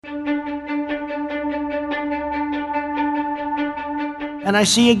And I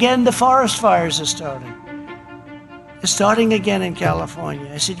see again the forest fires are starting. They're starting again in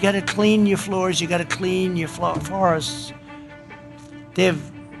California. I said, you got to clean your floors, you got to clean your forests. They have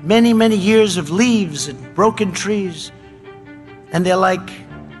many, many years of leaves and broken trees. And they're like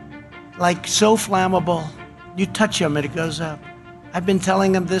so flammable. You touch them and it goes up. I've been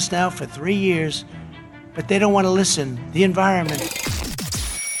telling them this now for 3 years, but they don't want to listen. The environment.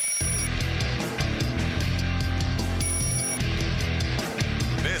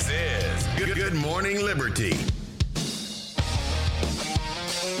 This is Good Morning Liberty.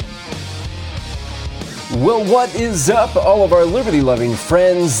 Well, what is up, all of our liberty-loving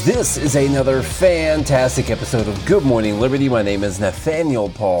friends? This is another fantastic episode of Good Morning Liberty. My name is Nathaniel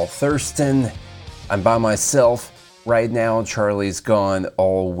Paul Thurston. I'm by myself right now. Charlie's gone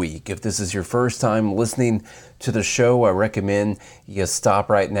all week. If this is your first time listening to the show, I recommend you stop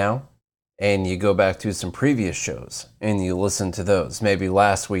right now and you go back to some previous shows and you listen to those, maybe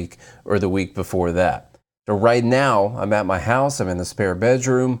last week or the week before that. So right now, I'm at my house. I'm in the spare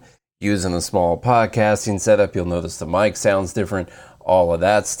bedroom, using a small podcasting setup. You'll notice the mic sounds different, all of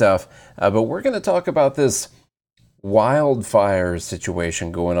that stuff. But we're going to talk about this wildfire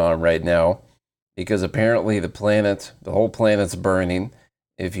situation going on right now, because apparently the whole planet's burning.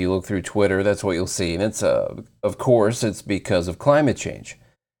 If you look through Twitter, that's what you'll see. And it's, of course, it's because of climate change.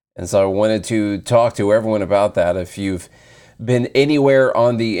 And so I wanted to talk to everyone about that. If you've been anywhere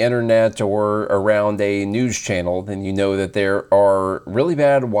on the internet or around a news channel, then you know that there are really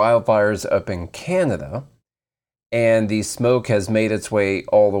bad wildfires up in Canada, and the smoke has made its way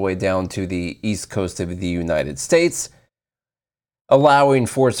all the way down to the east coast of the United States, allowing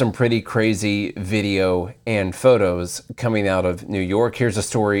for some pretty crazy video and photos coming out of New York. Here's a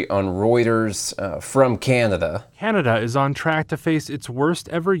story on Reuters from Canada. Canada is on track to face its worst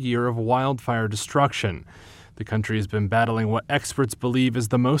ever year of wildfire destruction. The country has been battling what experts believe is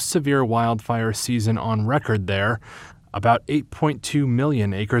the most severe wildfire season on record there. About 8.2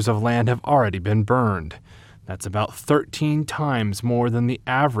 million acres of land have already been burned. That's about 13 times more than the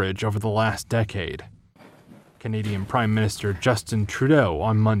average over the last decade. Canadian Prime Minister Justin Trudeau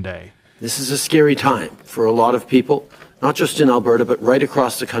on Monday. This is a scary time for a lot of people, not just in Alberta, but right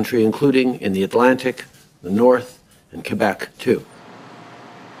across the country, including in the Atlantic, the North, and Quebec, too.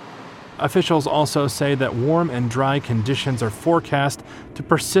 Officials also say that warm and dry conditions are forecast to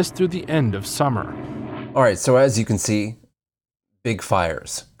persist through the end of summer. All right, so as you can see, big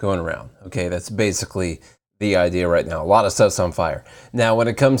fires going around. Okay, that's basically the idea right now. A lot of stuff's on fire. Now, when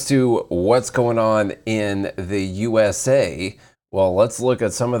it comes to what's going on in the USA, well, let's look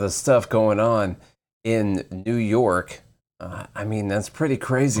at some of the stuff going on in New York. I mean, that's pretty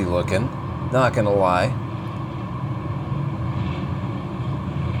crazy looking, not gonna lie.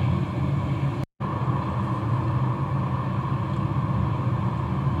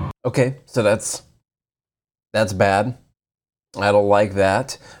 Okay, so that's bad. I don't like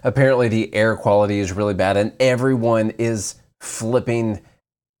that. Apparently the air quality is really bad and everyone is flipping,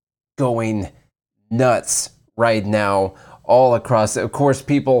 going nuts right now all across. Of course,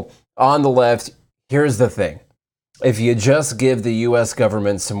 people on the left, here's the thing. If you just give the US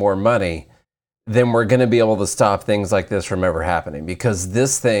government some more money, then we're going to be able to stop things like this from ever happening, because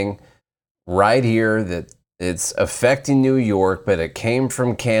this thing right here that it's affecting New York, but it came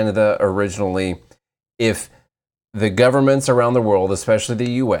from Canada originally. If the governments around the world, especially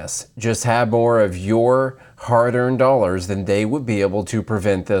the US, just have more of your hard-earned dollars, then they would be able to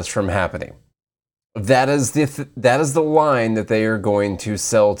prevent this from happening. That is the line that they are going to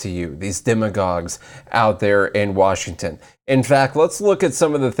sell to you, these demagogues out there in Washington. In fact, let's look at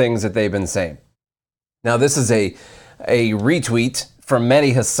some of the things that they've been saying. Now, this is a retweet from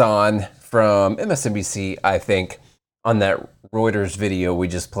Mehdi Hassan from MSNBC, I think, on that Reuters video we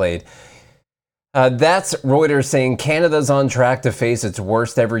just played. That's Reuters saying Canada's on track to face its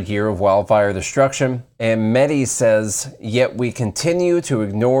worst ever year of wildfire destruction. And Mehdi says, yet we continue to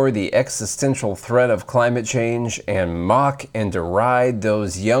ignore the existential threat of climate change and mock and deride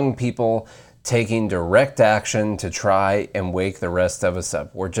those young people taking direct action to try and wake the rest of us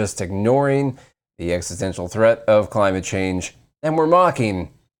up. We're just ignoring the existential threat of climate change, and we're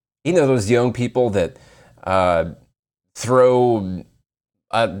mocking, those young people that throw,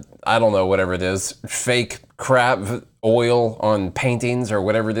 I don't know, whatever it is, fake crap oil on paintings or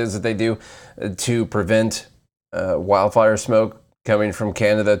whatever it is that they do to prevent wildfire smoke coming from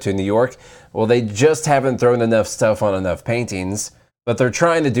Canada to New York. Well, they just haven't thrown enough stuff on enough paintings, but they're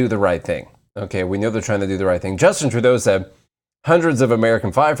trying to do the right thing. Okay, we know they're trying to do the right thing. Justin Trudeau said hundreds of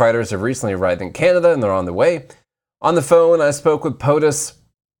American firefighters have recently arrived in Canada and they're on the way. On the phone, I spoke with POTUS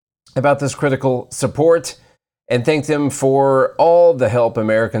about this critical support. and thank them for all the help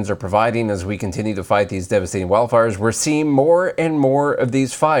Americans are providing as we continue to fight these devastating wildfires. We're seeing more and more of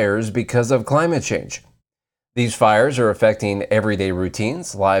these fires because of climate change. These fires are affecting everyday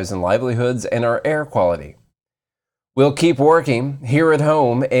routines, lives and livelihoods, and our air quality. We'll keep working here at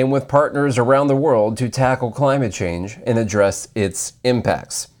home and with partners around the world to tackle climate change and address its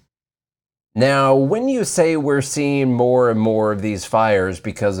impacts. Now, when you say we're seeing more and more of these fires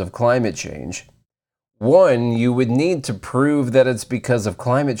because of climate change, one, you would need to prove that it's because of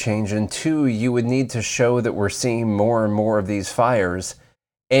climate change, and two, you would need to show that we're seeing more and more of these fires,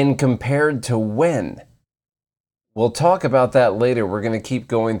 and compared to when. We'll talk about that later. We're going to keep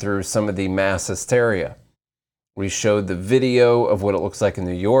going through some of the mass hysteria. We showed the video of what it looks like in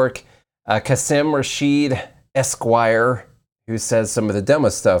New York. Qasim Rashid Esquire, who says some of the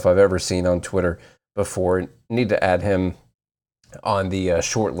dumbest stuff I've ever seen on Twitter before. Need to add him on the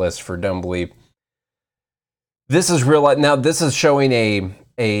short list for dumb bleep. This is real life. Now, this is showing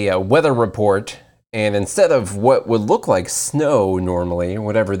a weather report, and instead of what would look like snow normally, or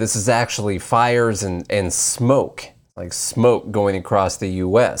whatever, this is actually fires and smoke, like smoke going across the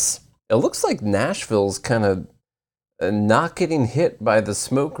U.S. It looks like Nashville's kind of not getting hit by the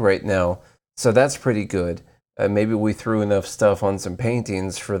smoke right now, so that's pretty good. Maybe we threw enough stuff on some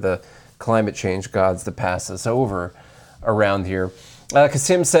paintings for the climate change gods to pass us over around here.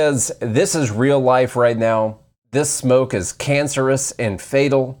 Qasim says, this is real life right now. This smoke is cancerous and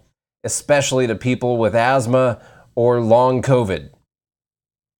fatal, especially to people with asthma or long COVID.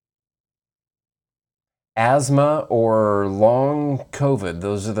 Asthma or long COVID,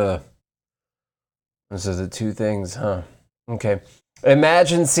 those are the two things, huh? Okay.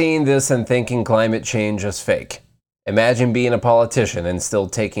 Imagine seeing this and thinking climate change is fake. Imagine being a politician and still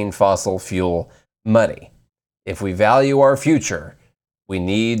taking fossil fuel money. If we value our future, we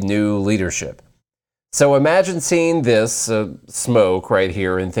need new leadership. So imagine seeing this smoke right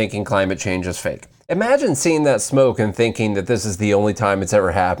here and thinking climate change is fake. Imagine seeing that smoke and thinking that this is the only time it's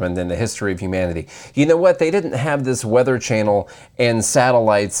ever happened in the history of humanity. You know what? They didn't have this weather channel and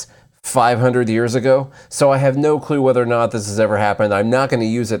satellites 500 years ago, so I have no clue whether or not this has ever happened. I'm not going to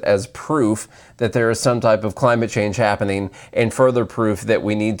use it as proof that there is some type of climate change happening and further proof that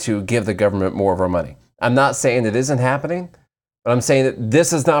we need to give the government more of our money. I'm not saying it isn't happening, but I'm saying that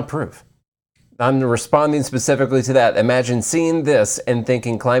this is not proof. I'm responding specifically to that. Imagine seeing this and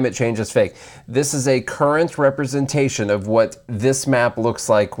thinking climate change is fake. This is a current representation of what this map looks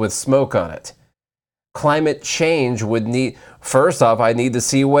like with smoke on it. Climate change would need, first off, I need to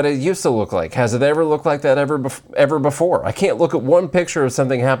see what it used to look like. Has it ever looked like that ever before? I can't look at one picture of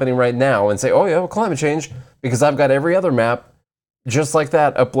something happening right now and say, oh yeah, well, climate change, because I've got every other map just like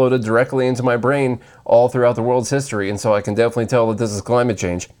that uploaded directly into my brain all throughout the world's history, and so I can definitely tell that this is climate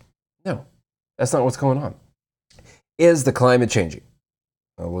change. No, that's not what's going on. Is the climate changing?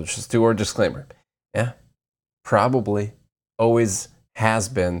 Well, we'll just do our disclaimer. Yeah, probably always has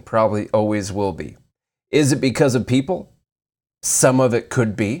been, probably always will be. Is it because of people? Some of it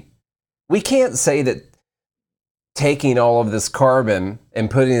could be. We can't say that taking all of this carbon and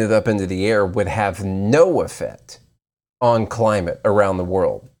putting it up into the air would have no effect on climate around the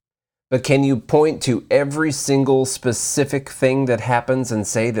world. But can you point to every single specific thing that happens and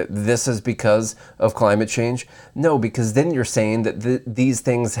say that this is because of climate change? No, because then you're saying that these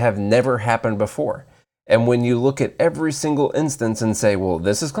things have never happened before. And when you look at every single instance and say, well,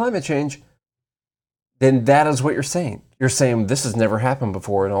 this is climate change, then that is what you're saying. You're saying this has never happened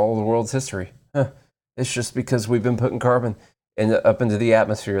before in all of the world's history. It's just because we've been putting carbon up into the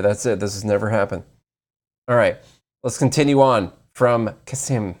atmosphere. That's it. This has never happened. All right, let's continue on from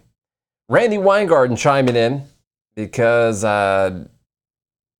Qasim. Randy Weingarten chiming in because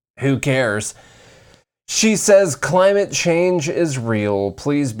who cares? She says climate change is real.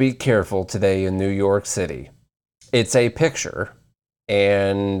 Please be careful today in New York City. It's a picture,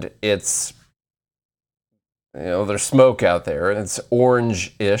 and it's, you know, there's smoke out there, and it's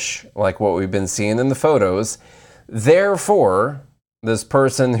orange-ish, like what we've been seeing in the photos. Therefore, this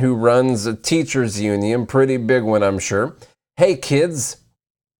person who runs a teachers union, pretty big one, I'm sure. Hey, kids,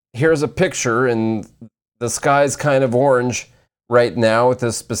 here's a picture, and the sky's kind of orange right now at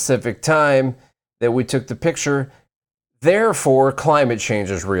this specific time that we took the picture. Therefore, climate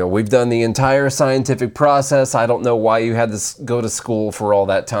change is real. We've done the entire scientific process. I don't know why you had to go to school for all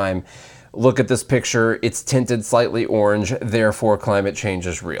that time. Look at this picture. It's tinted slightly orange. Therefore, climate change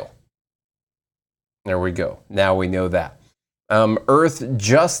is real. There we go. Now we know that. Earth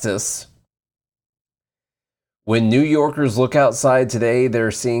Justice When New Yorkers look outside today,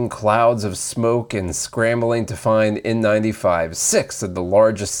 they're seeing clouds of smoke and scrambling to find N95. 6 of the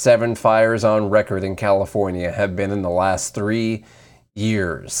largest 7 fires on record in California have been in the last 3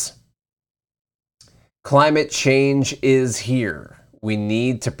 years. Climate change is here. We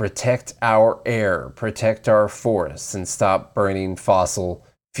need to protect our air, protect our forests, and stop burning fossil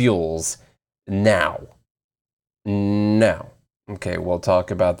fuels now. Now. Okay, we'll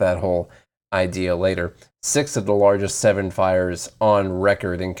talk about that whole idea later. 6 of the largest 7 fires on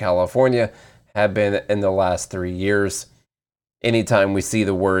record in California have been in the last 3 years. Anytime we see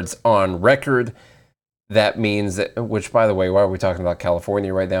the words on record, that means that, which by the way, why are we talking about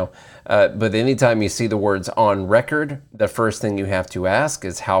California right now? But anytime you see the words on record, the first thing you have to ask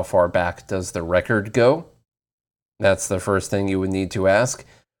is how far back does the record go? That's the first thing you would need to ask.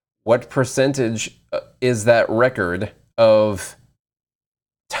 What percentage is that record of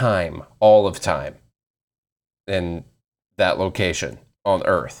time, all of time, in that location on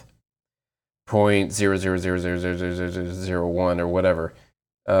Earth? 0.0000001 or whatever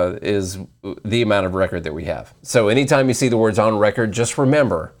is the amount of record that we have. So anytime you see the words on record, just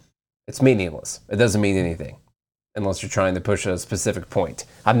remember, it's meaningless. It doesn't mean anything unless you're trying to push a specific point.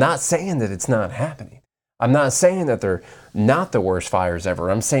 I'm not saying that it's not happening. I'm not saying that they're not the worst fires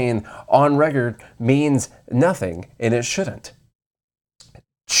ever. I'm saying on record means nothing, and it shouldn't.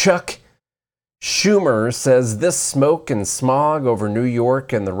 Chuck Schumer says this smoke and smog over New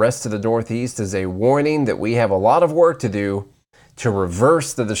York and the rest of the Northeast is a warning that we have a lot of work to do to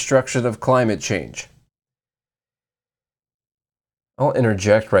reverse the destruction of climate change. I'll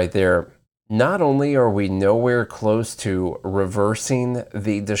interject right there. Not only are we nowhere close to reversing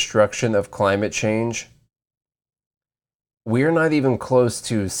the destruction of climate change, we're not even close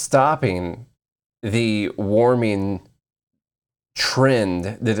to stopping the warming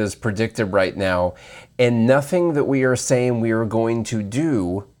trend that is predicted right now. And nothing that we are saying we are going to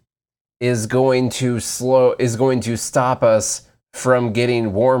do is going to stop us from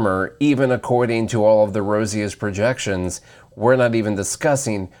getting warmer, even according to all of the rosiest projections. We're not even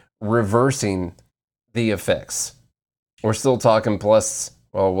discussing reversing the effects. We're still talking plus,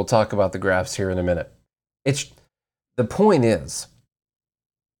 well, we'll talk about the graphs here in a minute. The point is,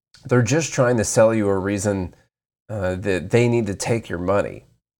 they're just trying to sell you a reason that they need to take your money.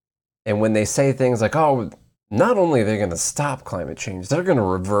 And when they say things like, oh, not only are they going to stop climate change, they're going to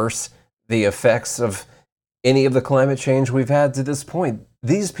reverse the effects of any of the climate change we've had to this point.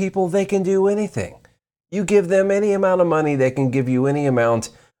 These people, they can do anything. You give them any amount of money, they can give you any amount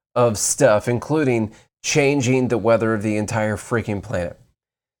of stuff, including changing the weather of the entire freaking planet.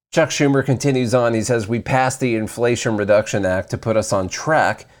 Chuck Schumer continues on. He says, we passed the Inflation Reduction Act to put us on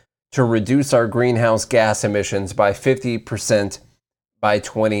track to reduce our greenhouse gas emissions by 50% by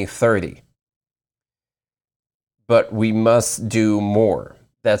 2030. But we must do more.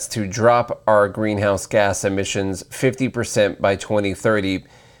 That's to drop our greenhouse gas emissions 50% by 2030.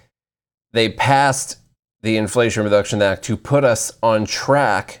 They passed the Inflation Reduction Act to put us on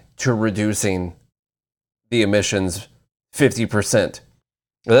track to reducing the emissions 50%.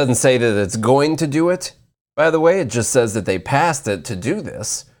 It doesn't say that it's going to do it, by the way. It just says that they passed it to do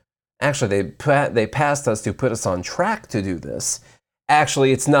this. Actually, they passed us to put us on track to do this.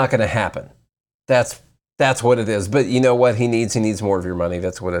 Actually, it's not going to happen. That's what it is. But you know what he needs? He needs more of your money.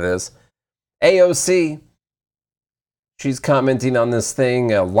 That's what it is. AOC, she's commenting on this thing.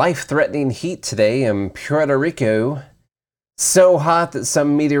 Life-threatening heat today in Puerto Rico. So hot that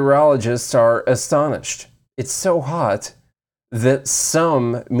some meteorologists are astonished. It's so hot that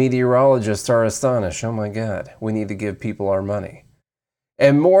some meteorologists are astonished. Oh my God, we need to give people our money.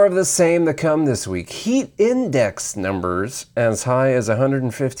 And more of the same to come this week. Heat index numbers as high as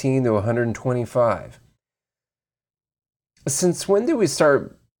 115 to 125. Since when do we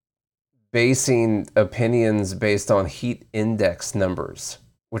start basing opinions based on heat index numbers?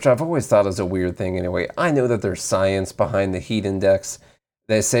 Which I've always thought is a weird thing anyway. I know that there's science behind the heat index.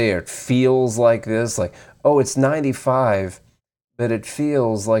 They say it feels like this, like, oh, it's 95, but it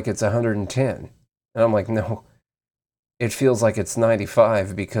feels like it's 110. And I'm like, no, it feels like it's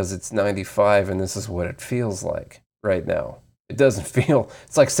 95 because it's 95 and this is what it feels like right now. It doesn't feel,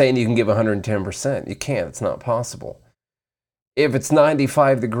 it's like saying you can give 110%. You can't, it's not possible. If it's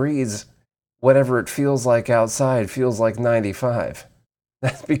 95 degrees, whatever it feels like outside feels like 95.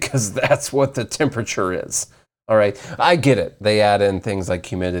 That's because that's what the temperature is. All right, I get it. They add in things like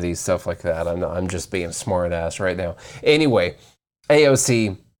humidity, stuff like that. I'm just being a smart ass right now. Anyway,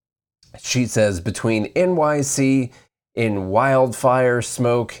 AOC, she says between NYC in wildfire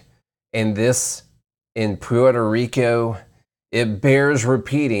smoke and this in Puerto Rico, It bears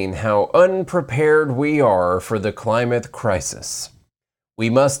repeating how unprepared we are for the climate crisis. We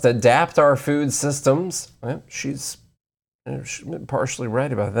must adapt our food systems. Well, she's partially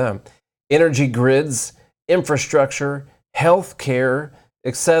right about that. Energy grids, infrastructure, health care,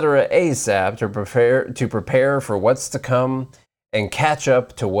 etc. ASAP to prepare for what's to come and catch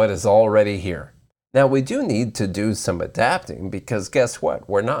up to what is already here. Now, we do need to do some adapting because guess what?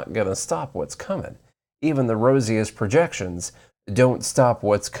 We're not going to stop what's coming. Even the rosiest projections don't stop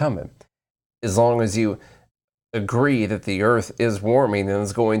what's coming. As long as you agree that the Earth is warming and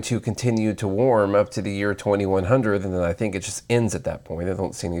is going to continue to warm up to the year 2100, and then I think it just ends at that point. I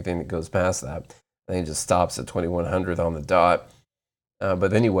don't see anything that goes past that. I think it just stops at 2100 on the dot.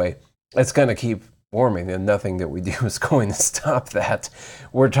 But anyway, it's going to keep warming, and nothing that we do is going to stop that.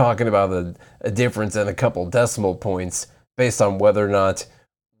 We're talking about a difference in a couple decimal points based on whether or not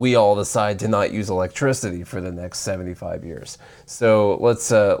we all decide to not use electricity for the next 75 years. So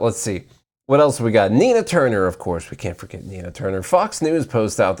let's see. What else we got? Nina Turner, of course. We can't forget Nina Turner. Fox News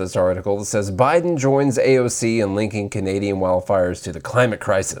posts out this article that says Biden joins AOC in linking Canadian wildfires to the climate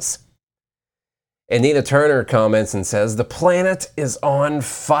crisis. And Nina Turner comments and says, the planet is on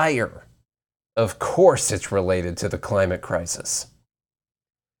fire. Of course it's related to the climate crisis.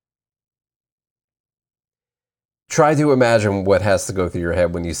 Try to imagine what has to go through your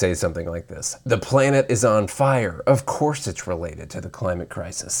head when you say something like this. The planet is on fire. Of course it's related to the climate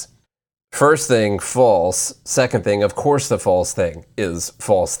crisis. First thing, false. Second thing, of course the false thing is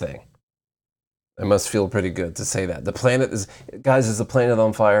false thing. It must feel pretty good to say that. The planet is, guys, is the planet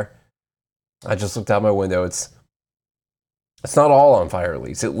on fire? I just looked out my window. It's not all on fire, at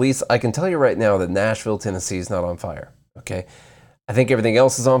least. At least I can tell you right now that Nashville, Tennessee is not on fire. Okay? I think everything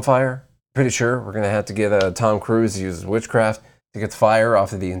else is on fire. Pretty sure we're going to have to get Tom Cruise to use witchcraft to get the fire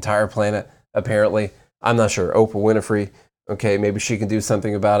off of the entire planet, apparently. I'm not sure. Oprah Winfrey, okay, maybe she can do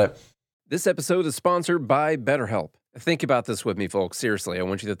something about it. This episode is sponsored by BetterHelp. Think about this with me, folks. Seriously, I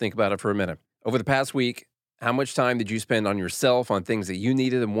want you to think about it for a minute. Over the past week, how much time did you spend on yourself, on things that you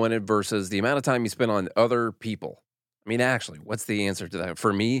needed and wanted, versus the amount of time you spent on other people? I mean, actually, what's the answer to that?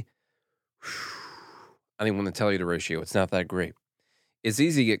 For me, I didn't want to tell you the ratio. It's not that great. It's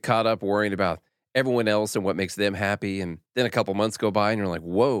easy to get caught up worrying about everyone else and what makes them happy, and then a couple months go by and you're like,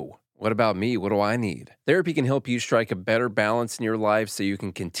 whoa, what about me? What do I need? Therapy can help you strike a better balance in your life so you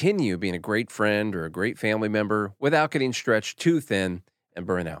can continue being a great friend or a great family member without getting stretched too thin and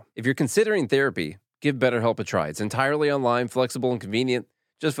burn out. If you're considering therapy, give BetterHelp a try. It's entirely online, flexible, and convenient.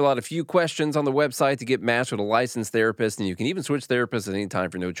 Just fill out a few questions on the website to get matched with a licensed therapist, and you can even switch therapists at any time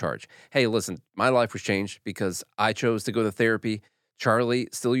for no charge. Hey, listen, my life was changed because I chose to go to therapy. Charlie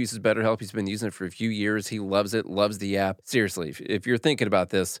still uses BetterHelp. He's been using it for a few years. He loves it, loves the app. Seriously, if you're thinking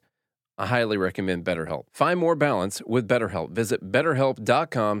about this, I highly recommend BetterHelp. Find more balance with BetterHelp. Visit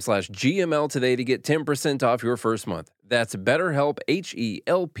BetterHelp.com/GML today to get 10% off your first month. That's BetterHelp,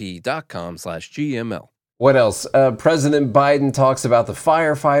 HELP.com/GML. What else? President Biden talks about the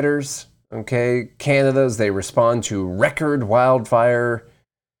firefighters. Okay, Canada's, they respond to record wildfire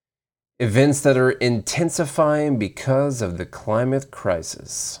events that are intensifying because of the climate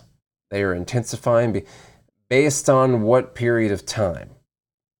crisis. They are intensifying based on what period of time?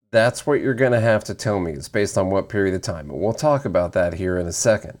 That's what you're going to have to tell me. It's based on what period of time. And we'll talk about that here in a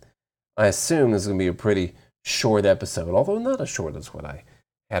second. I assume this is going to be a pretty short episode, although not as short as what I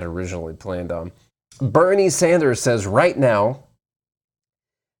had originally planned on. Bernie Sanders says right now,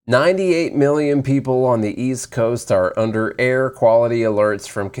 98 million people on the East Coast are under air quality alerts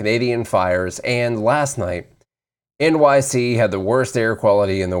from Canadian fires, and last night, NYC had the worst air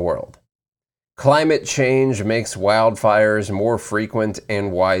quality in the world. Climate change makes wildfires more frequent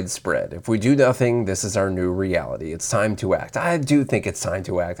and widespread. If we do nothing, this is our new reality. It's time to act. I do think it's time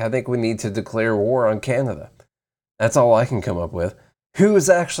to act. I think we need to declare war on Canada. That's all I can come up with. Who's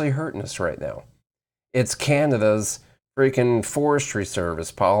actually hurting us right now? It's Canada's freaking forestry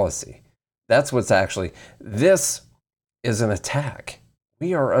service policy. That's what's actually, this is an attack.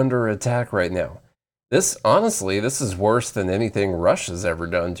 We are under attack right now. Honestly, this is worse than anything Russia's ever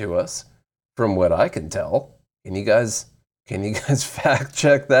done to us, from what I can tell. Can you guys fact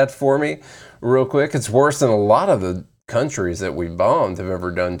check that for me real quick? It's worse than a lot of the countries that we bombed have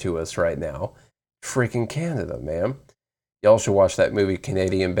ever done to us right now. Freaking Canada, man. Y'all should watch that movie,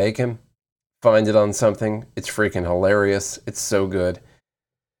 Canadian Bacon. Find it on something. It's freaking hilarious. It's so good.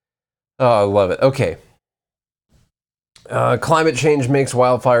 Oh, I love it. Okay. Climate change makes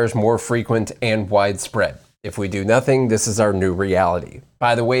wildfires more frequent and widespread. If we do nothing, this is our new reality.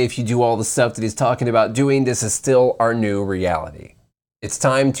 By the way, if you do all the stuff that he's talking about doing, this is still our new reality. It's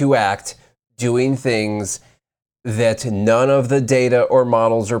time to act, doing things that none of the data or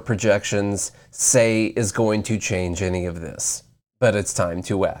models or projections say is going to change any of this. But it's time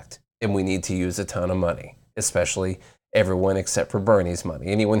to act, and we need to use a ton of money, especially everyone except for Bernie's money.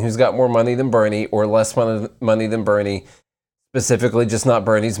 Anyone who's got more money than Bernie or less money than Bernie, specifically just not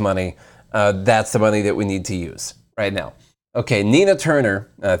Bernie's money, that's the money that we need to use right now. Okay, Nina Turner,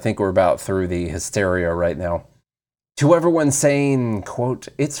 I think we're about through the hysteria right now. To everyone saying, quote,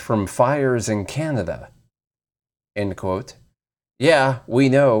 "It's from fires in Canada," end quote. Yeah, we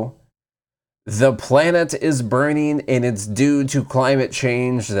know. The planet is burning, and it's due to climate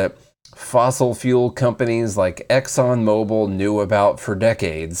change that fossil fuel companies like ExxonMobil knew about for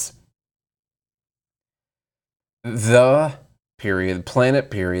decades. The period, planet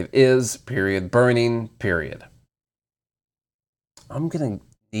period, is period, burning period. I'm going to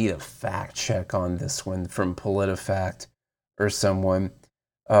need a fact check on this one from PolitiFact or someone.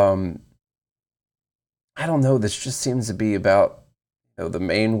 I don't know. This just seems to be about the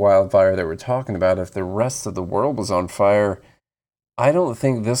main wildfire that we're talking about. If the rest of the world was on fire, I don't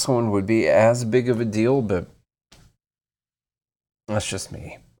think this one would be as big of a deal, but that's just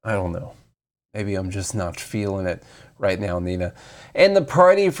me. I don't know. Maybe I'm just not feeling it right now, Nina. And the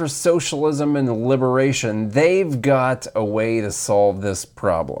Party for Socialism and Liberation, they've got a way to solve this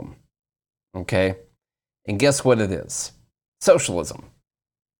problem. Okay? And guess what it is? Socialism.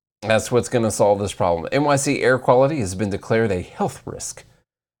 That's what's going to solve this problem. NYC air quality has been declared a health risk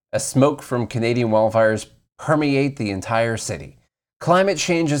as smoke from Canadian wildfires permeate the entire city. Climate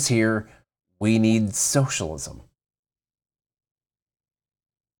change is here. We need socialism.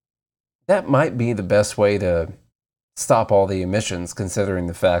 That might be the best way to stop all the emissions, considering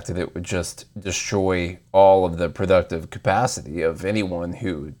the fact that it would just destroy all of the productive capacity of anyone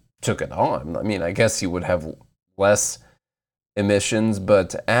who took it on. I mean, I guess you would have less emissions,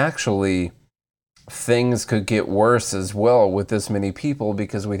 but actually things could get worse as well with this many people,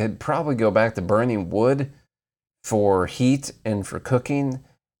 because we'd probably go back to burning wood for heat and for cooking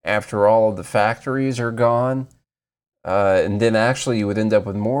after all of the factories are gone. And then actually you would end up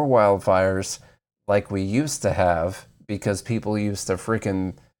with more wildfires like we used to have, because people used to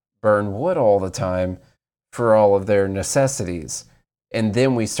freaking burn wood all the time for all of their necessities. And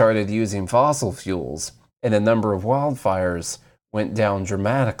then we started using fossil fuels, and the number of wildfires went down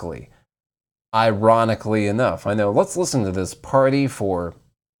dramatically. Ironically enough, I know. Let's listen to this Party for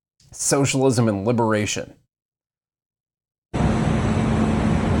Socialism and Liberation.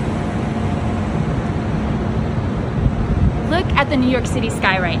 Look at the New York City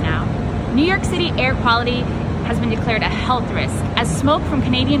sky right now. New York City air quality has been declared a health risk as smoke from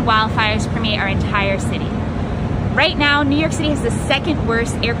Canadian wildfires permeate our entire city. Right now, New York City has the second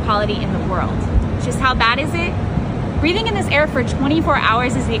worst air quality in the world. Just how bad is it? Breathing in this air for 24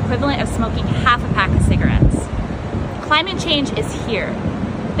 hours is the equivalent of smoking half a pack of cigarettes. Climate change is here.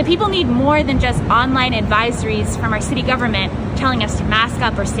 The people need more than just online advisories from our city government telling us to mask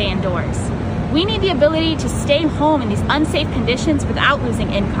up or stay indoors. We need the ability to stay home in these unsafe conditions without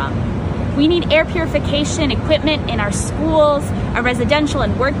losing income. We need air purification equipment in our schools, our residential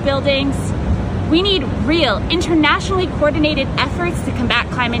and work buildings. We need real, internationally coordinated efforts to combat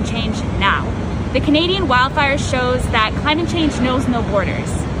climate change now. The Canadian wildfire shows that climate change knows no borders.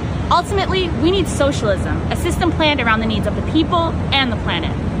 Ultimately, we need socialism, a system planned around the needs of the people and the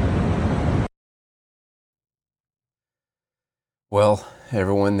planet. Well,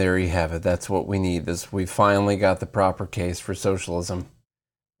 everyone, there you have it. That's what we need. We finally got the proper case for socialism.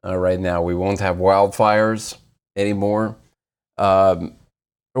 Right now, we won't have wildfires anymore. Or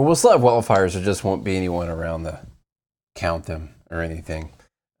we'll still have wildfires, there just won't be anyone around to count them or anything.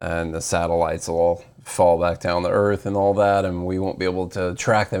 And the satellites will all fall back down to Earth and all that, and we won't be able to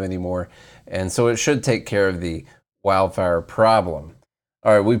track them anymore. And so it should take care of the wildfire problem.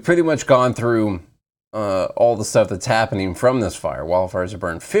 All right, we've pretty much gone through all the stuff that's happening from this fire. Wildfires have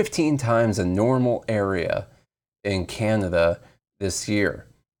burned 15 times a normal area in Canada this year.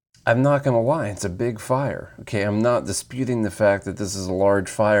 I'm not going to lie, it's a big fire. Okay, I'm not disputing the fact that this is a large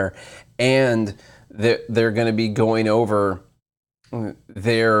fire, and they're going to be going over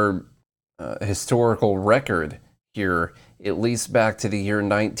their historical record here, at least back to the year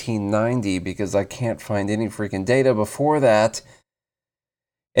 1990, because I can't find any freaking data before that.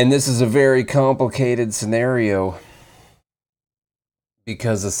 And this is a very complicated scenario,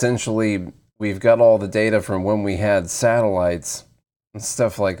 because essentially we've got all the data from when we had satellites and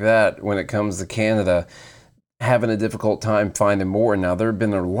stuff like that. When it comes to Canada, having a difficult time finding more. Now, there have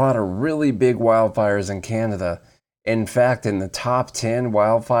been a lot of really big wildfires in Canada. In fact, in the top 10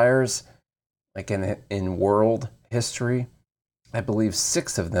 wildfires, like in world history, I believe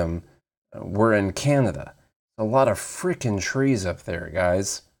 6 of them were in Canada. a lot of freaking trees up there,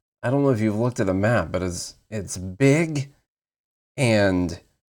 guys. I don't know if you've looked at a map, but it's big, and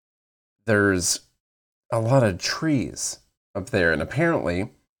there's a lot of trees up there. And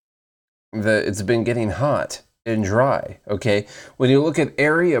apparently, it's been getting hot and dry, okay? When you look at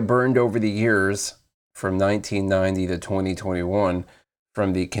area burned over the years from 1990 to 2021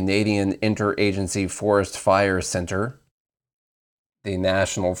 from the Canadian Interagency Forest Fire Center, the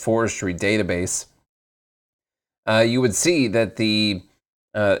National Forestry Database, you would see that the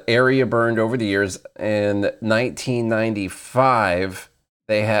area burned over the years in 1995,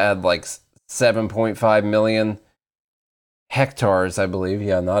 they had like 7.5 million hectares, I believe.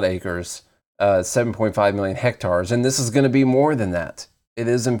 Yeah, not acres. 7.5 million hectares. And this is going to be more than that. It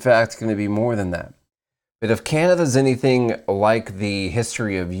is, in fact, going to be more than that. But if Canada's anything like the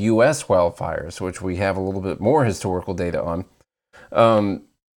history of U.S. wildfires, which we have a little bit more historical data on,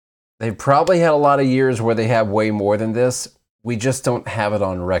 they've probably had a lot of years where they have way more than this. We just don't have it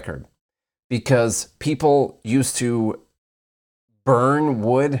on record. Because people used to burn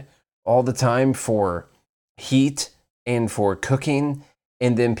wood all the time for heat and for cooking.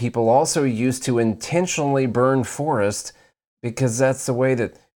 And then people also used to intentionally burn forest because that's the way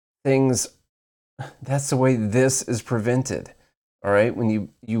that that's the way this is prevented. All right, when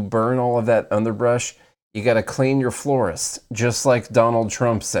you burn all of that underbrush, you got to clean your forest, just like Donald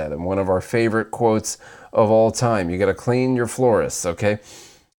Trump said in one of our favorite quotes of all time. You got to clean your forests, okay?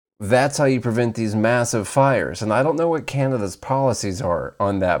 That's how you prevent these massive fires. And I don't know what Canada's policies are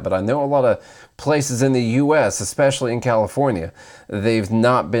on that, but I know a lot of places in the U.S., especially in California, they've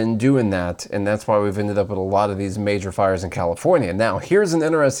not been doing that. And that's why we've ended up with a lot of these major fires in California. Now, here's an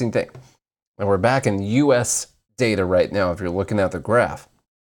interesting thing. And we're back in U.S. data right now if you're looking at the graph.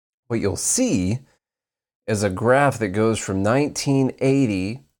 What you'll see is a graph that goes from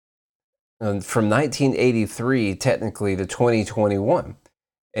 1980, from 1983 technically to 2021.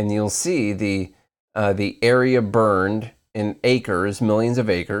 And you'll see the area burned in acres, millions of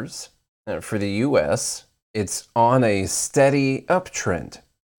acres. For the U.S., it's on a steady uptrend.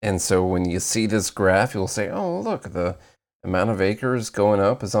 And so when you see this graph, you'll say, oh, look, the amount of acres going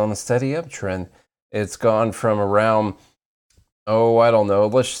up is on a steady uptrend. It's gone from around, I don't know,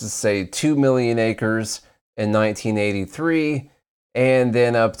 let's just say 2 million acres in 1983, and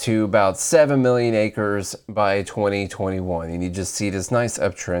then up to about 7 million acres by 2021. And you just see this nice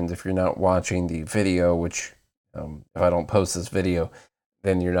uptrend if you're not watching the video, which if I don't post this video,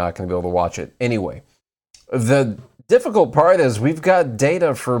 then you're not going to be able to watch it. Anyway, the difficult part is we've got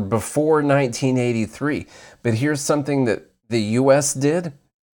data for before 1983, but here's something that the US did,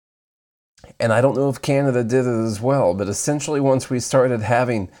 and I don't know if Canada did it as well, but essentially once we started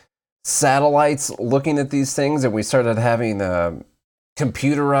having satellites looking at these things and we started having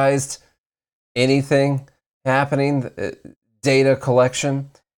computerized anything happening, data collection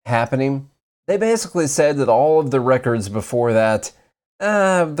happening, they basically said that all of the records before that,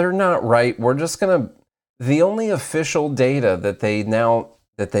 they're not right. We're just going to, the only official data that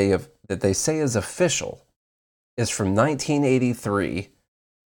they say is official is from 1983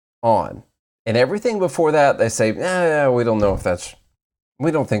 on. And everything before that, they say, we don't know if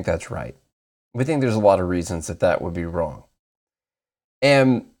we don't think that's right. We think there's a lot of reasons that would be wrong.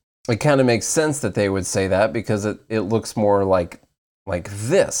 And it kind of makes sense that they would say that because it looks more like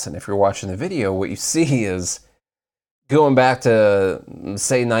this. And if you're watching the video, what you see is going back to,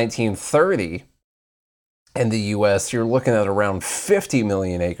 say, 1930 in the U.S., you're looking at around 50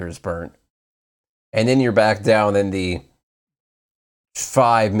 million acres burnt. And then you're back down in the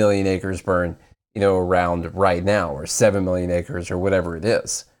 5 million acres burned, around right now, or 7 million acres, or whatever it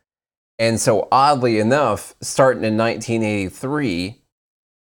is. And so oddly enough, starting in 1983,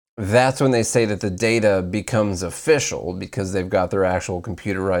 that's when they say that the data becomes official because they've got their actual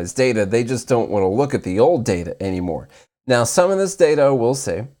computerized data. They just don't want to look at the old data anymore. Now, some of this data will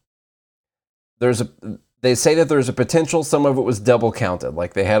say, they say that there's a potential, some of it was double counted.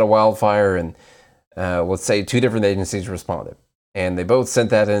 Like they had a wildfire and let's say 2 different agencies responded. And they both sent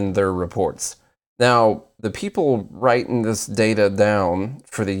that in their reports. Now, the people writing this data down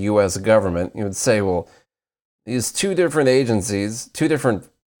for the U.S. government, you would say, well, these 2 different agencies, 2 different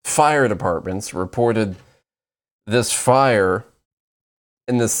fire departments reported this fire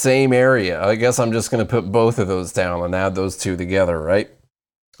in the same area. I guess I'm just going to put both of those down and add those 2 together, right?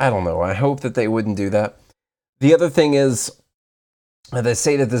 I don't know. I hope that they wouldn't do that. The other thing is, they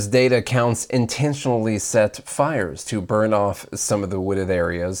say that this data counts intentionally set fires to burn off some of the wooded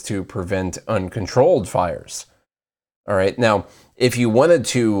areas to prevent uncontrolled fires. All right. Now, if you wanted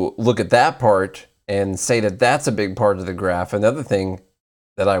to look at that part and say that that's a big part of the graph, another thing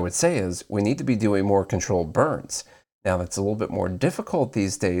that I would say is we need to be doing more controlled burns. Now, that's a little bit more difficult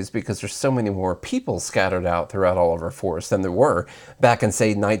these days because there's so many more people scattered out throughout all of our forests than there were back in, say,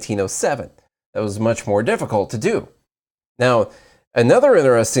 1907. That was much more difficult to do. Now, another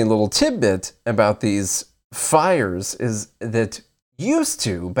interesting little tidbit about these fires is that used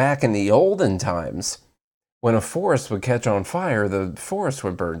to, back in the olden times, when a forest would catch on fire, the forest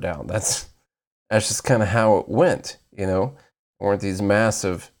would burn down. That's just kind of how it went, you know? Weren't these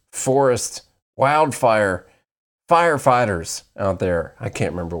massive forest wildfire firefighters out there? I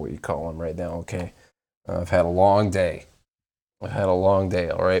can't remember what you call them right now, okay? I've had a long day.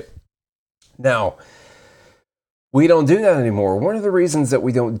 All right? Now, we don't do that anymore. One of the reasons that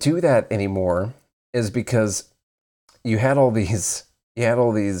we don't do that anymore is because you had all these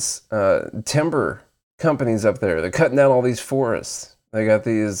timber companies up there. They're cutting down all these forests. They got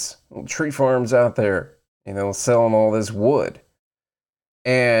these little tree farms out there, you know, selling all this wood.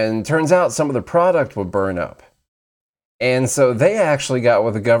 And turns out some of the product would burn up. And so they actually got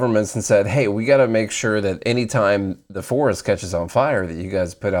with the governments and said, hey, we got to make sure that anytime the forest catches on fire, that you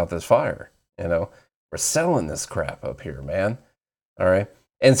guys put out this fire. You know, we're selling this crap up here, man. All right.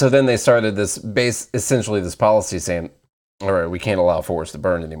 And so then they started essentially this policy saying, all right, we can't allow forests to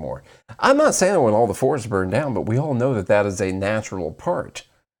burn anymore. I'm not saying I want all the forests burned down, but we all know that that is a natural part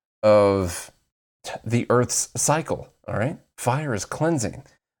of the Earth's cycle. All right. Fire is cleansing.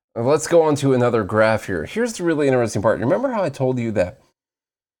 Let's go on to another graph here. Here's the really interesting part. Remember how I told you that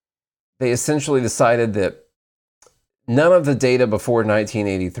they essentially decided that none of the data before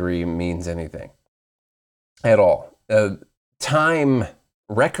 1983 means anything at all. Time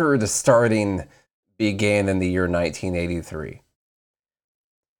record starting began in the year 1983.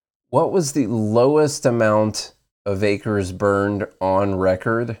 What was the lowest amount of acres burned on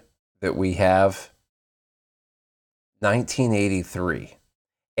record that we have? 1983.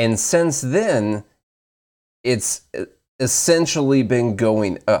 And since then, it's essentially been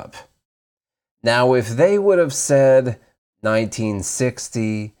going up. Now, if they would have said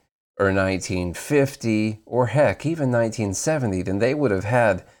 1960 or 1950, or heck, even 1970, then they would have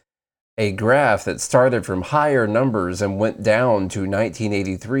had a graph that started from higher numbers and went down to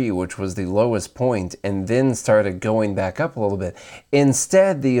 1983, which was the lowest point, and then started going back up a little bit.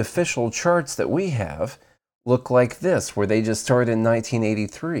 Instead, the official charts that we have look like this, where they just started in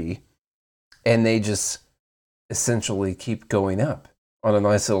 1983 and they just essentially keep going up on a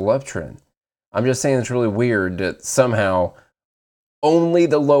nice little uptrend. I'm just saying it's really weird that somehow only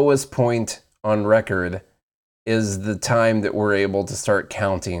the lowest point on record is the time that we're able to start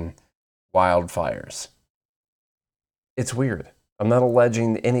counting wildfires. It's weird. I'm not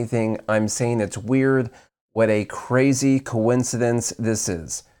alleging anything. I'm saying it's weird. What a crazy coincidence this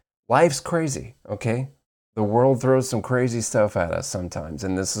is. Life's crazy, okay? The world throws some crazy stuff at us sometimes,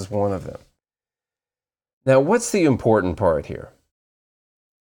 and this is one of them. Now, what's the important part here?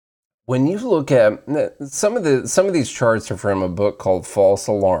 When you look at some of these charts are from a book called False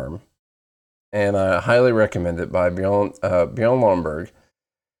Alarm, and I highly recommend it by Bjorn Lomborg.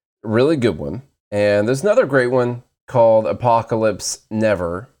 Really good one. And there's another great one called Apocalypse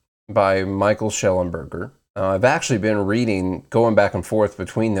Never by Michael Schellenberger. I've actually been going back and forth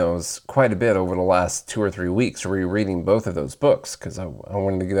between those quite a bit over the last 2 or 3 weeks, rereading both of those books because I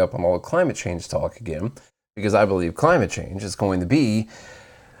wanted to get up on all the climate change talk again, because I believe climate change is going to be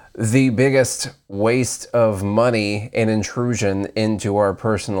the biggest waste of money and intrusion into our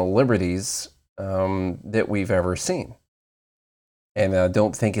personal liberties that we've ever seen. And I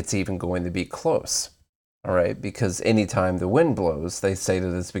don't think it's even going to be close, all right? Because anytime the wind blows, they say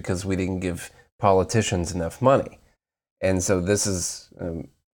that it's because we didn't give politicians enough money, and so this is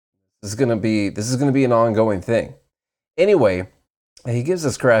going to be an ongoing thing. Anyway, he gives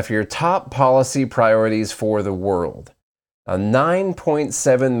this graph here: top policy priorities for the world.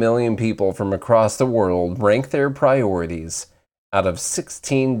 9.7 million people from across the world rank their priorities out of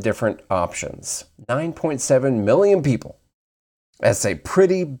 16 different options. 9.7 million people. That's a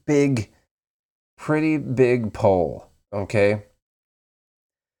pretty big poll. Okay.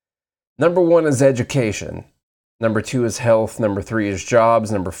 Number 1 is education. Number 2 is health. Number 3 is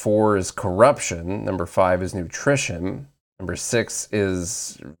jobs. Number 4 is corruption. Number 5 is nutrition. Number 6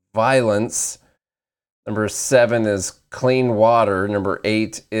 is violence. Number 7 is clean water. Number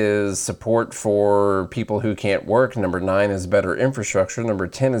 8 is support for people who can't work. Number 9 is better infrastructure. Number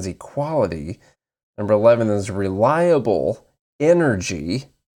 10 is equality. Number 11 is reliable energy.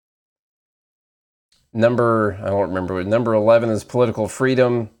 Number 11 is political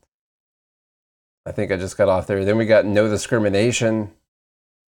freedom. I think I just got off there. Then we got no discrimination.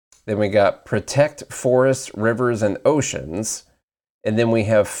 Then we got protect forests, rivers, and oceans. And then we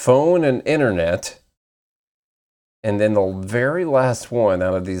have phone and internet. And then the very last one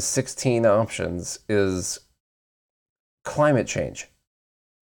out of these 16 options is climate change.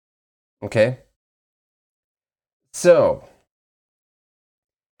 Okay? So,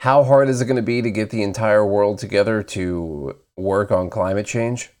 how hard is it going to be to get the entire world together to work on climate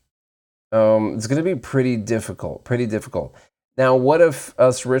change? It's going to be pretty difficult. Now, what if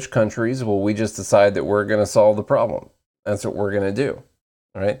us rich countries, well, we just decide that we're going to solve the problem? That's what we're going to do,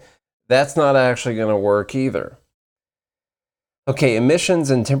 all right? That's not actually going to work either. Okay, emissions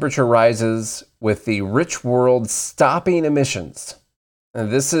and temperature rises with the rich world stopping emissions.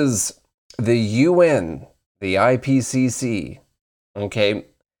 And this is the UN, the IPCC, okay?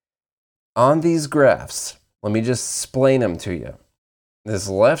 On these graphs, let me just explain them to you. This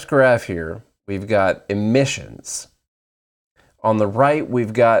left graph here, we've got emissions. On the right,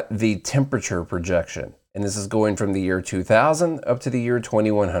 we've got the temperature projection. And this is going from the year 2000 up to the year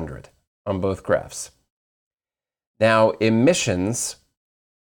 2100 on both graphs. Now, emissions,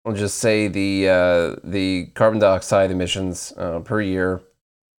 I'll just say the carbon dioxide emissions per year.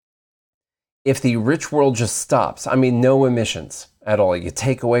 If the rich world just stops, I mean, no emissions at all, you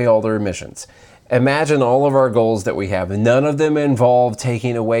take away all their emissions. Imagine all of our goals that we have. None of them involve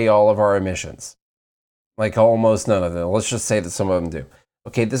taking away all of our emissions. Like almost none of them. Let's just say that some of them do.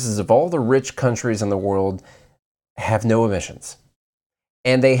 Okay, this is if all the rich countries in the world have no emissions.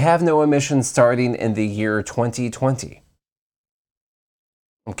 And they have no emissions starting in the year 2020.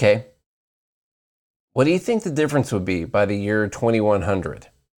 Okay? What do you think the difference would be by the year 2100?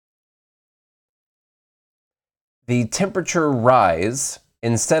 The temperature rise,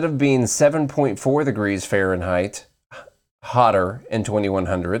 instead of being 7.4 degrees Fahrenheit hotter in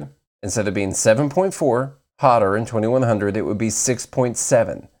 2100, instead of being 7.4 hotter in 2100, it would be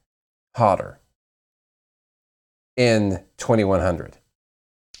 6.7 hotter in 2100.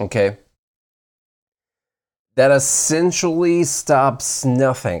 Okay? That essentially stops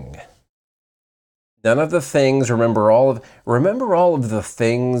nothing. None of the things, remember all of the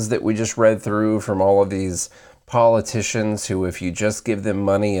things that we just read through from all of these politicians who, if you just give them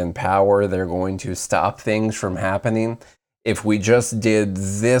money and power, they're going to stop things from happening. If we just did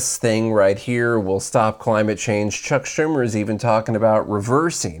this thing right here, we'll stop climate change. Chuck Schumer is even talking about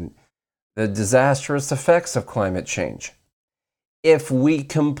reversing the disastrous effects of climate change. If we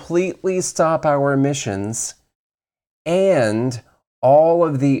completely stop our emissions and all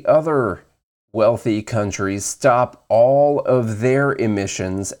of the other wealthy countries stop all of their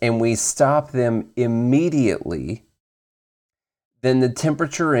emissions and we stop them immediately, then the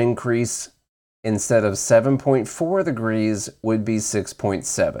temperature increase instead of 7.4 degrees would be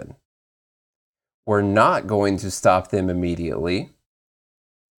 6.7. We're not going to stop them immediately.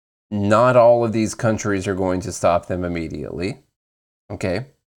 Not all of these countries are going to stop them immediately. Okay?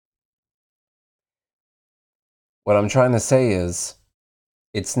 What I'm trying to say is,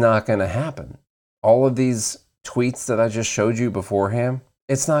 it's not going to happen. All of these tweets that I just showed you beforehand,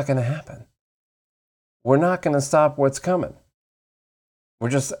 it's not going to happen. We're not going to stop what's coming. We're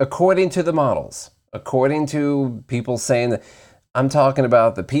just, according to the models, according to people saying that, I'm talking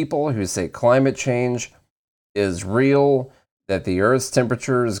about the people who say climate change is real, that the Earth's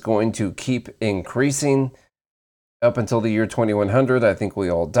temperature is going to keep increasing up until the year 2100. I think we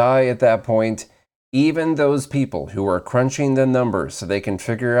all die at that point. Even those people who are crunching the numbers so they can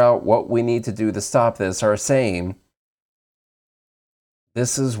figure out what we need to do to stop this are saying,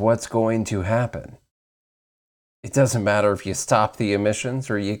 this is what's going to happen. It doesn't matter if you stop the emissions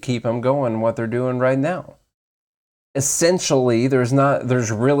or you keep them going, what they're doing right now. Essentially, there's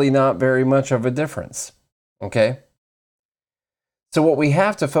really not very much of a difference. Okay? So what we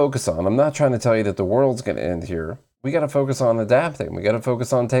have to focus on, I'm not trying to tell you that the world's going to end here. We got to focus on adapting. We got to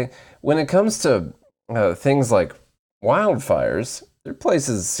focus on when it comes to things like wildfires, their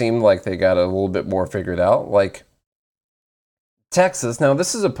places seem like they got a little bit more figured out. Like Texas. Now,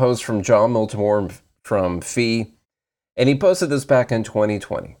 this is a post from John Miltimore from FEE, and he posted this back in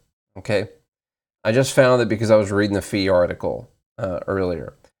 2020. Okay, I just found it because I was reading the FEE article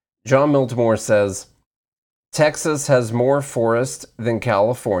earlier. John Miltimore says Texas has more forest than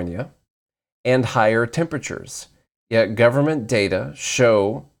California and higher temperatures. Yet government data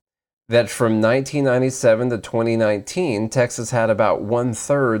show that from 1997 to 2019, Texas had about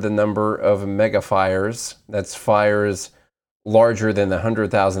 1/3 the number of megafires, that's fires larger than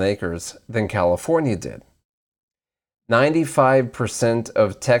 100,000 acres, than California did. 95%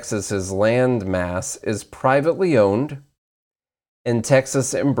 of Texas's land mass is privately owned, and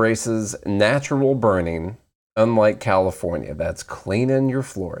Texas embraces natural burning, unlike California. That's cleaning your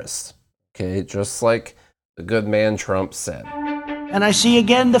forest. Okay, just like the good man Trump said. And I see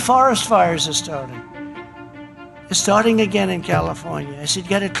again the forest fires are starting. It's starting again in California. I said, you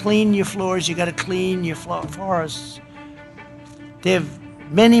got to clean your floors, you got to clean your forests. They have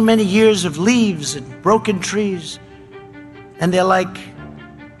many, many years of leaves and broken trees, and they're like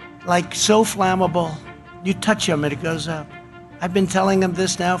so flammable. You touch them and it goes up. I've been telling them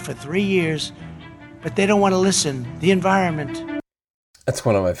this now for 3 years, but they don't want to listen. The environment. That's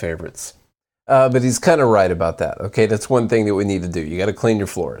one of my favorites. But he's kind of right about that. Okay, that's one thing that we need to do. You got to clean your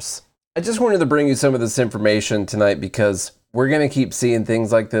floors. I just wanted to bring you some of this information tonight because we're going to keep seeing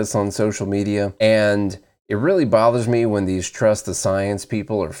things like this on social media. And it really bothers me when these trust the science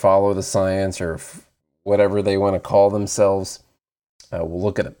people or follow the science or whatever they want to call themselves will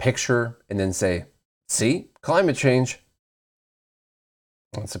look at a picture and then say, see, climate change.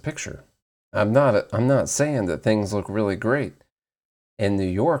 That's a picture. I'm not saying that things look really great in New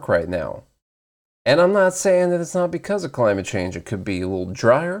York right now. And I'm not saying that it's not because of climate change. It could be a little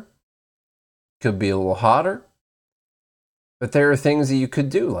drier. Could be a little hotter. But there are things that you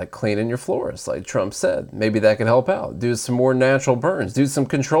could do, like cleaning your floors, like Trump said. Maybe that could help out. Do some more natural burns. Do some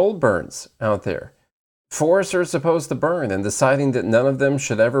controlled burns out there. Forests are supposed to burn, and deciding that none of them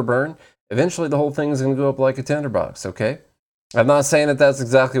should ever burn, eventually the whole thing is going to go up like a tinderbox, okay? I'm not saying that that's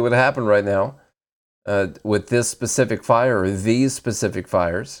exactly what happened right now with this specific fire or these specific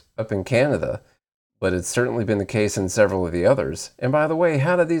fires up in Canada. But it's certainly been the case in several of the others. And by the way,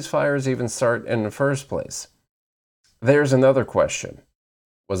 how did these fires even start in the first place? There's another question.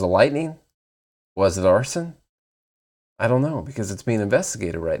 Was it lightning? Was it arson? I don't know, because it's being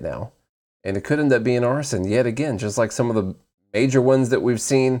investigated right now. And it could end up being arson yet again, just like some of the major ones that we've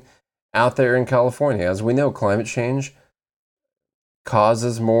seen out there in California. As we know, climate change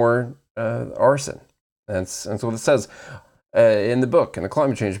causes more arson. That's what it says. In the book, in the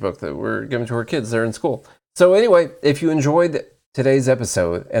climate change book that we're giving to our kids there in school. So anyway, if you enjoyed today's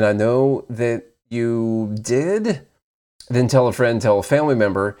episode, and I know that you did, then tell a friend, tell a family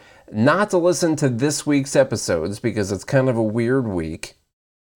member not to listen to this week's episodes because it's kind of a weird week.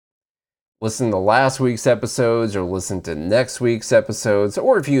 Listen to last week's episodes or listen to next week's episodes.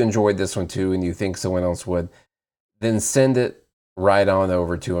 Or if you enjoyed this one too and you think someone else would, then send it right on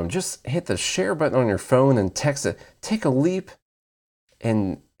over to them. Just hit the share button on your phone and text it. Take a leap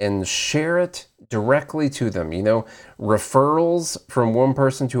and share it directly to them. You know, referrals from one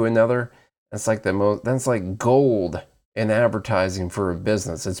person to another, that's like gold in advertising for a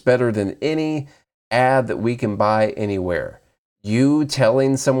business. It's better than any ad that we can buy anywhere. You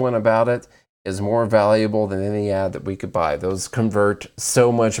telling someone about it is more valuable than any ad that we could buy. Those convert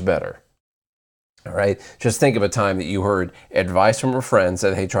so much better. All right, just think of a time that you heard advice from a friend,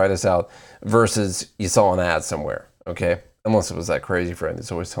 said, hey, try this out, versus you saw an ad somewhere, okay? Unless it was that crazy friend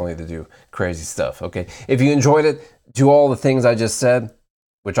who's always telling you to do crazy stuff, okay? If you enjoyed it, do all the things I just said,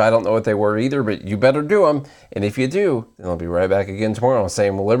 which I don't know what they were either, but you better do them. And if you do, then I'll be right back again tomorrow.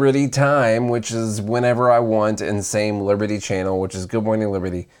 Same Liberty time, which is whenever I want, and same Liberty channel, which is Good Morning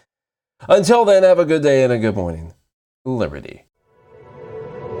Liberty. Until then, have a good day and a good morning. Liberty.